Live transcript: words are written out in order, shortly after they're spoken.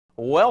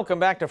Welcome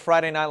back to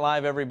Friday Night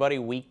Live, everybody.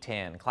 Week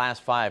 10, Class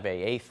 5A,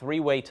 a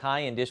three-way tie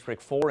in District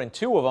 4, and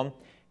two of them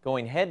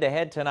going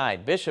head-to-head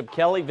tonight. Bishop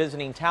Kelley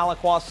visiting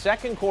Tahlequah.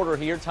 Second quarter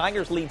here.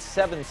 Tigers lead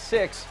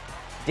 7-6.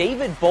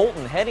 David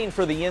Bolton heading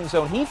for the end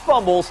zone. He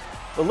fumbles,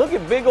 but look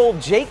at big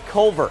old Jake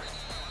Culver.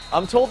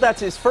 I'm told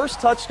that's his first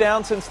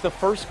touchdown since the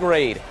first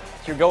grade.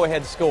 It's your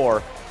go-ahead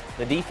score.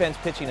 The defense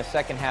pitching a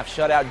second-half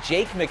shutout.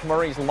 Jake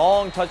McMurray's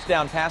long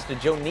touchdown pass to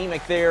Joe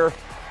Nemec there,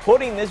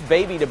 putting this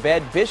baby to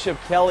bed. Bishop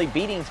Kelley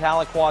beating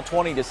Tahlequah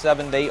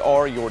 20-7. They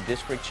are your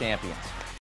district champions.